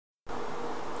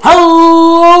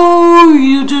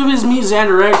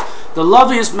zannderx, the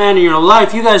loveliest man in your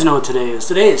life. You guys know what today is.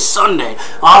 Today is Sunday.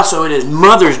 Also, it is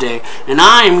Mother's Day. And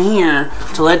I am here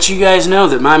to let you guys know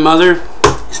that my mother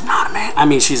is not a man. I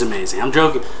mean, she's amazing. I'm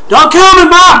joking. Don't kill me,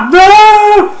 Mom!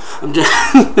 No! I'm just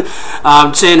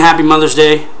saying Happy Mother's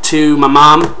Day to my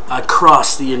mom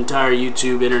across the entire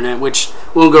YouTube internet, which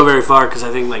won't go very far because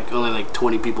I think only like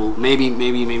 20 people,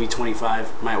 maybe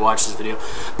 25 might watch this video,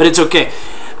 but it's okay.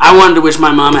 I wanted to wish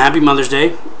my mom a Happy Mother's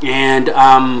Day, and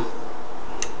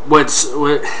what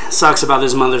sucks about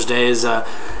this Mother's Day is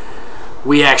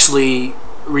we actually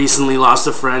recently lost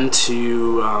a friend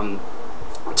to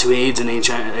AIDS and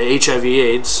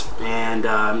HIV/AIDS, and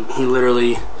he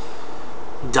literally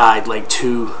died like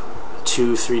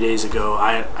 2-3 days ago.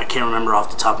 I can't remember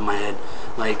off the top of my head.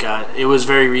 Like it was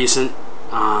very recent.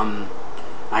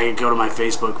 I could go to my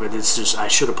Facebook, but it's just I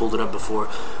should have pulled it up before.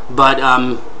 But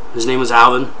his name was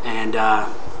Alvin, and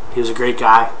he was a great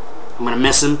guy. I'm gonna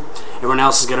miss him. Everyone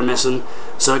else is gonna miss him.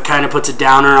 So it kind of puts a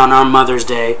downer on our Mother's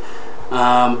Day.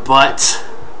 But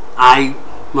my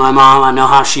mom, I know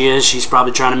how she is. She's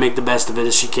probably trying to make the best of it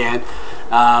as she can.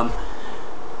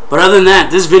 But other than that,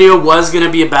 this video was gonna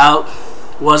be about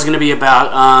why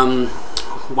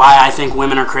I think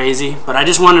women are crazy. But I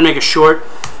just wanted to make a short,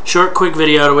 quick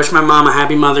video to wish my mom a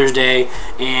Happy Mother's Day.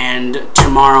 And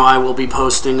tomorrow I will be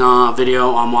posting a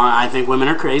video on why I think women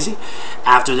are crazy.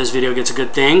 After this video gets a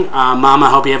good thing, Mom, I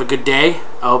hope you have a good day.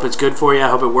 I hope it's good for you. I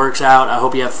hope it works out. I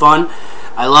hope you have fun.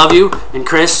 I love you. And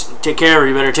Chris, take care of her.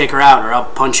 You better take her out, or I'll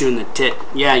punch you in the tit.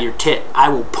 Yeah, your tit. I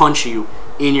will punch you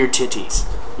in your titties.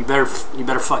 You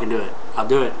better fucking do it. I'll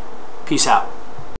do it. Peace out.